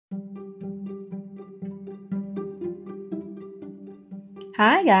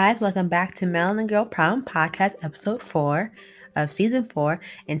Hi guys, welcome back to Melon and Girl Problem Podcast, episode 4 of season 4.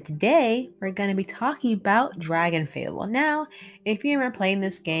 And today we're going to be talking about DragonFable. Now, if you remember playing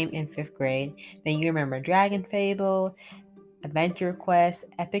this game in 5th grade, then you remember DragonFable, Adventure Quest,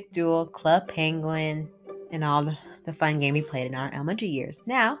 Epic Duel, Club Penguin, and all the fun game we played in our elementary years.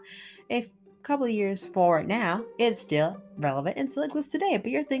 Now, if a couple of years forward now, it's still relevant and still exists today.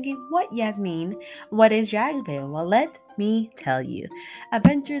 But you're thinking, what, Yasmin? What is DragonFable? Well, let me tell you.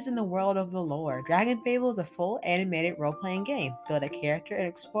 Adventures in the world of the lore. DragonFable is a full animated role-playing game. Build a character and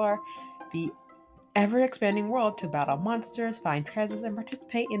explore the ever-expanding world to battle monsters, find treasures, and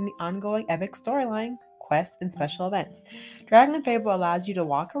participate in the ongoing epic storyline, quests, and special events. DragonFable allows you to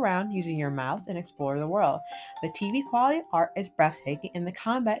walk around using your mouse and explore the world. The TV quality art is breathtaking, and the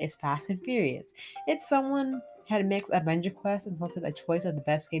combat is fast and furious. It's someone had mixed Adventure Quest and selected a choice of the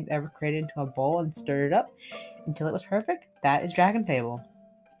best games ever created into a bowl and stirred it up until it was perfect. That is DragonFable.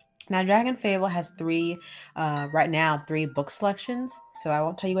 Now, DragonFable has right now, three book selections. So I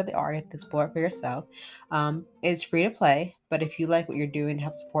won't tell you what they are. You have to explore it for yourself. It's free to play, but if you like what you're doing to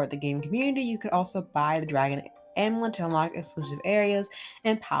help support the game community, you could also buy the Dragon Emblem to unlock exclusive areas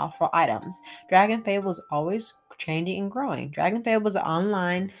and powerful items. DragonFable is always changing and growing. DragonFable is an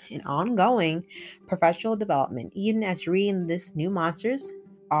online and ongoing professional development. Even as you're reading this, new monsters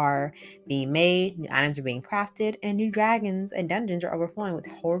are being made, new items are being crafted, and new dragons and dungeons are overflowing with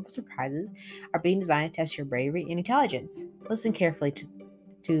horrible surprises are being designed to test your bravery and intelligence. Listen carefully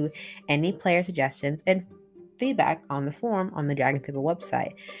to any player suggestions and feedback on the forum on the DragonFable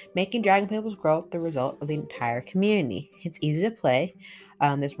website, making DragonFable's growth the result of the entire community. It's easy to play.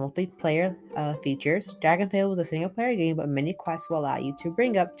 There's multiplayer features. DragonFable is a single-player game, but many quests will allow you to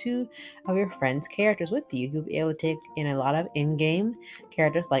bring up two of your friends' characters with you. You'll be able to take in a lot of in-game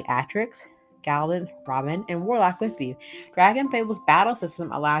characters like Atrix, Galvin, Robin, and Warlock with you. DragonFable's battle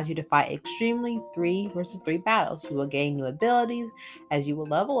system allows you to fight extremely 3 versus 3 battles. You will gain new abilities as you will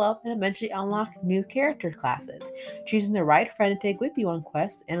level up and eventually unlock new character classes. Choosing the right friend to take with you on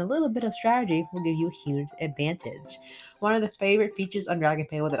quests and a little bit of strategy will give you a huge advantage. One of the favorite features on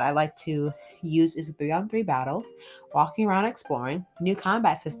DragonFable that I like to use is the 3-on-3 battles, walking around exploring, new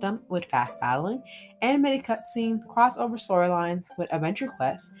combat system with fast battling, animated cutscene, crossover storylines with adventure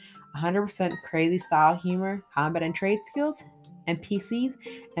quests, 100% crazy style humor, combat and trade skills, NPCs,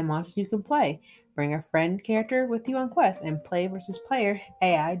 and monsters you can play. Bring a friend character with you on quests and play versus player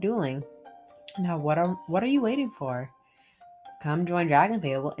AI dueling. Now, what are you waiting for? Come join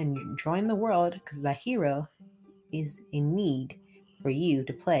DragonFable and join the world because the hero is in need for you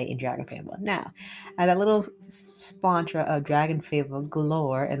to play in DragonFable. Now, as a little sponsor of DragonFable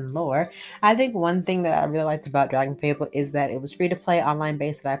Galore and lore, I think one thing that I really liked about DragonFable is that it was free to play, online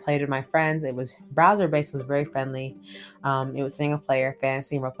based, that I played with my friends. It was browser based, was very friendly. It was single player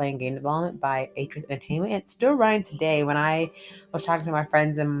fantasy role playing game development by Atrix Entertainment. It's still running today. When I was talking to my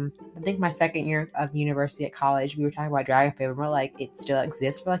friends in, I think, my second year of university at college, we were talking about DragonFable. We're like, it still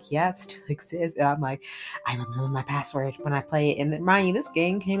exists? We're like, yeah, it still exists. And I'm like, I remember my password when I play it. And mind you, this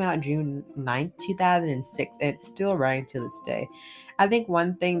game came out June 9th, 2006, and it's still running to this day. I think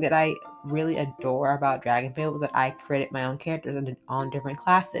one thing that I really adore about DragonFable is that I created my own characters on different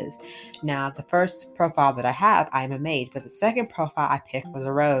classes. Now, the first profile that I have, I'm a mage, but the second profile I picked was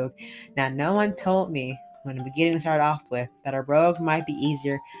a rogue. Now, no one told me when the beginning started off with that a rogue might be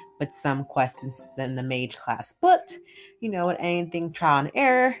easier with some quests than the mage class. But, with anything trial and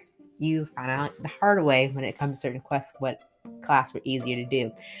error, you find out the hard way when it comes to certain quests what class were easier to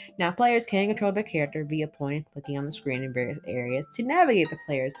do. Now, players can control their character via pointing and clicking on the screen in various areas to navigate the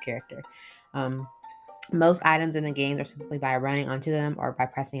player's character. Most items in the game are simply by running onto them or by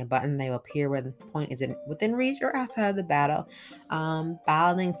pressing a button. They will appear where the point is within reach or outside of the battle.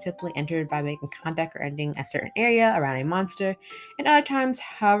 Battling is typically entered by making contact or ending a certain area around a monster. And other times,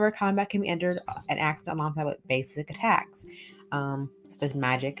 however, combat can be entered and acted alongside with basic attacks. Such as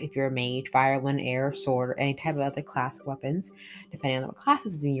magic, if you're a mage, fire, wind, air, sword, or any type of other class weapons, depending on what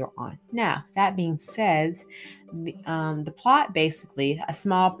classes you're on. Now, that being said, the plot, basically, a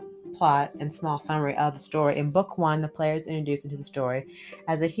small plot and small summary of the story. In book 1, the player is introduced into the story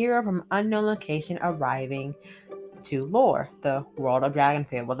as a hero from an unknown location arriving to lore, the world of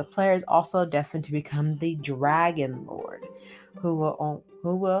DragonFable. The player is also destined to become the Dragon Lord, who will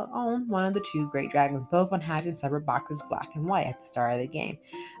own one of the 2 great dragons, both unhatched in separate boxes, black and white, at the start of the game.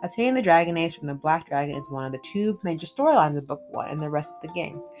 Obtaining the Dragon Ace from the Black Dragon is one of the 2 major storylines of Book 1 and the rest of the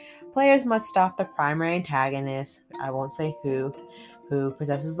game. Players must stop the primary antagonist, I won't say who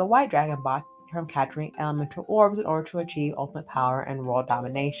possesses the White Dragon bot from capturing elemental orbs in order to achieve ultimate power and world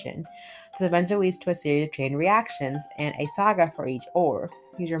domination. This eventually leads to a series of chain reactions and a saga for each orb.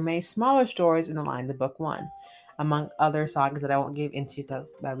 These are many smaller stories in the lines of Book 1, among other sagas that I won't get into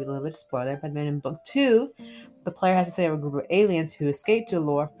because that would be a little bit spoiler. But then in Book 2, the player has to save a group of aliens who escaped to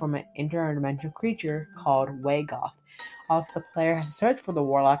lure from an interdimensional creature called Wagoth. Also, the player has to search for the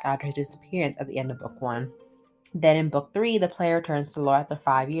warlock after his disappearance at the end of Book 1. Then in Book 3, the player returns to lore after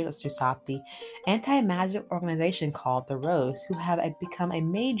 5 years to stop the anti-magic organization called the Rose, who have become a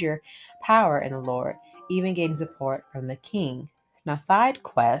major power in the lore, even gaining support from the king. Now, side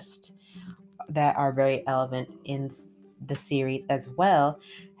quests that are very relevant in the series as well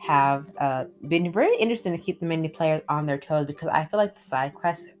have been very interesting to keep the many players on their toes, because I feel like the side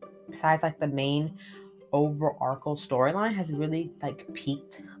quests, besides like the main overarching storyline, has really like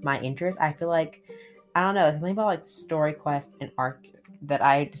piqued my interest. I feel like, I don't know, it's something about like story quests and arc that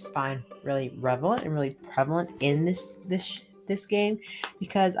I just find really relevant and really prevalent in this game,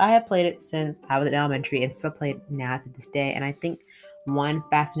 because I have played it since I was in elementary and still play it now to this day. And I think one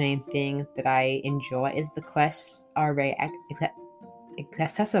fascinating thing that I enjoy is the quests are very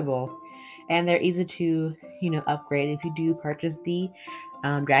accessible and they're easy to upgrade. If you do purchase the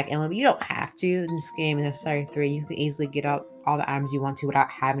Dragon Emblem, you don't have to. In this game, in Necessary 3, you can easily get out all the items you want to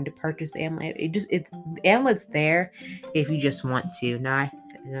without having to purchase the amulet. The amulet's there if you just want to. Not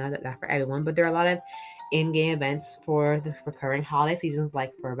for everyone, but there are a lot of in-game events for the recurring holiday seasons,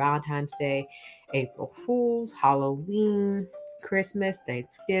 like for Valentine's Day, April Fools, Halloween, Christmas,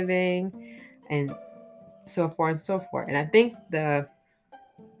 Thanksgiving, and so forth and so forth. And I think the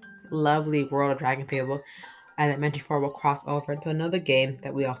lovely world of DragonFable, as I mentioned before, will cross over into another game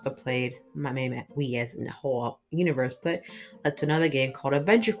that we also played. Maybe we as in the whole universe, but to another game called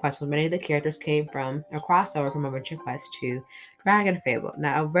Adventure Quest, where many of the characters came from a crossover from Adventure Quest to DragonFable.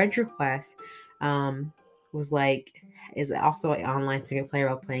 Now, Adventure Quest is also an online single player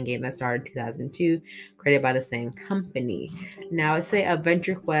role playing game that started in 2002, created by the same company. Now, I'd say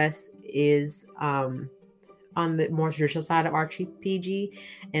Adventure Quest is on the more traditional side of RPG,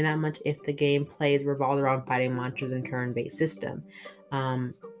 and not much if the game plays revolved around fighting monsters and turn-based system.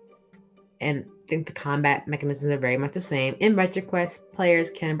 And I think the combat mechanisms are very much the same. In Adventure Quest, players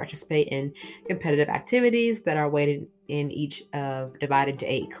can participate in competitive activities that are weighted in each of divided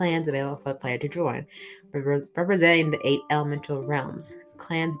into 8 clans available for the player to join, representing the 8 elemental realms.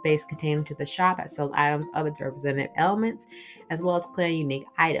 Clans base contained to the shop that sells items of its representative elements, as well as clan unique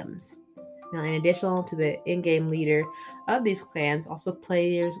items. Now, in addition to the in-game leader of these clans, also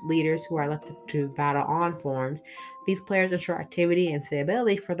leaders who are elected to battle on forums. These players ensure activity and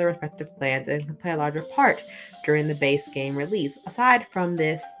stability for their respective clans and can play a larger part during the base game release. Aside from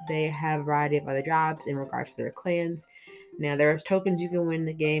this, they have a variety of other jobs in regards to their clans. Now, there are tokens you can win in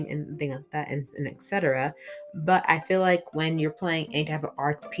the game and things like that, and etc. But I feel like when you're playing any type of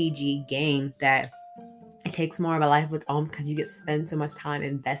RPG game, that it takes more of a life of its own, because you get to spend so much time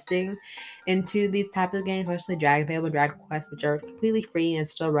investing into these types of games, especially DragonFable and Dragon Quest, which are completely free and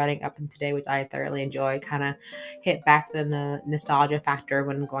still running up to today, which I thoroughly enjoy. Kind of hit back then the nostalgia factor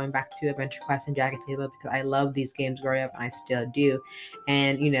when going back to Adventure Quest and DragonFable, because I love these games growing up and I still do.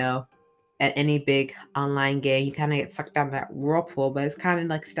 And at any big online game, you kind of get sucked down that whirlpool, but it's kind of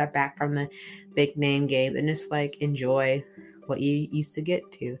like step back from the big name games and just like enjoy what you used to get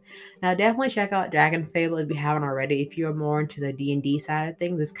to. Now, definitely check out DragonFable if you haven't already. If you're more into the D&D side of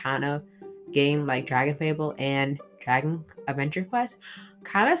things, this kind of game like DragonFable and Dragon Adventure Quest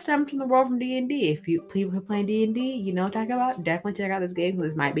kind of stems from the world from D&D. If you people who play D&D, talk about, definitely check out this game.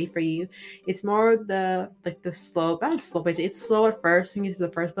 This might be for you. It's more the slow, not slow pace. It's slow at first when you get to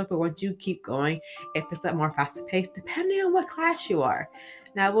the first book, but once you keep going, it picks up more faster pace depending on what class you are.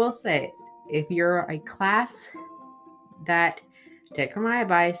 Now, I will say, if you're a class that, take my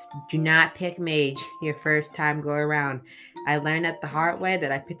advice, do not pick mage your first time go around. I learned that the hard way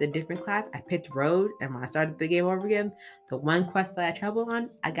that I picked a different class. I picked road, and when I started the game over again, the one quest that I had trouble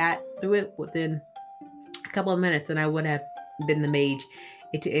on, I got through it within a couple of minutes, and I would have been the mage.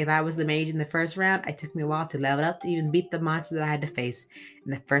 If I was the mage in the first round, it took me a while to level up to even beat the monster that I had to face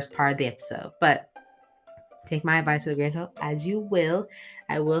in the first part of the episode. But take my advice with a grain of salt, as you will.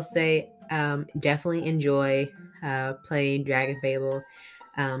 I will say, definitely enjoy playing DragonFable.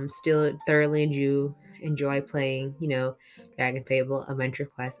 Still thoroughly enjoy playing, DragonFable, Adventure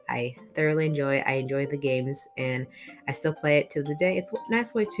Quest. I thoroughly enjoy the games, and I still play it to the day. It's a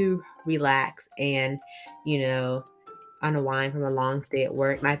nice way to relax and, unwind from a long stay at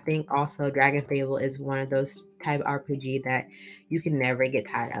work. And I think also DragonFable is one of those type of RPG that you can never get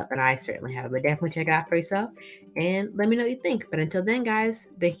tired of, and I certainly have. But definitely check it out for yourself and let me know what you think. But until then, guys,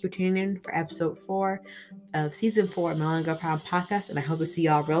 thank you for tuning in for episode 4 of season 4 of Melon Girl Problem Podcast, and I hope to see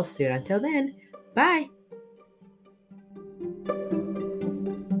y'all real soon. Until then, bye.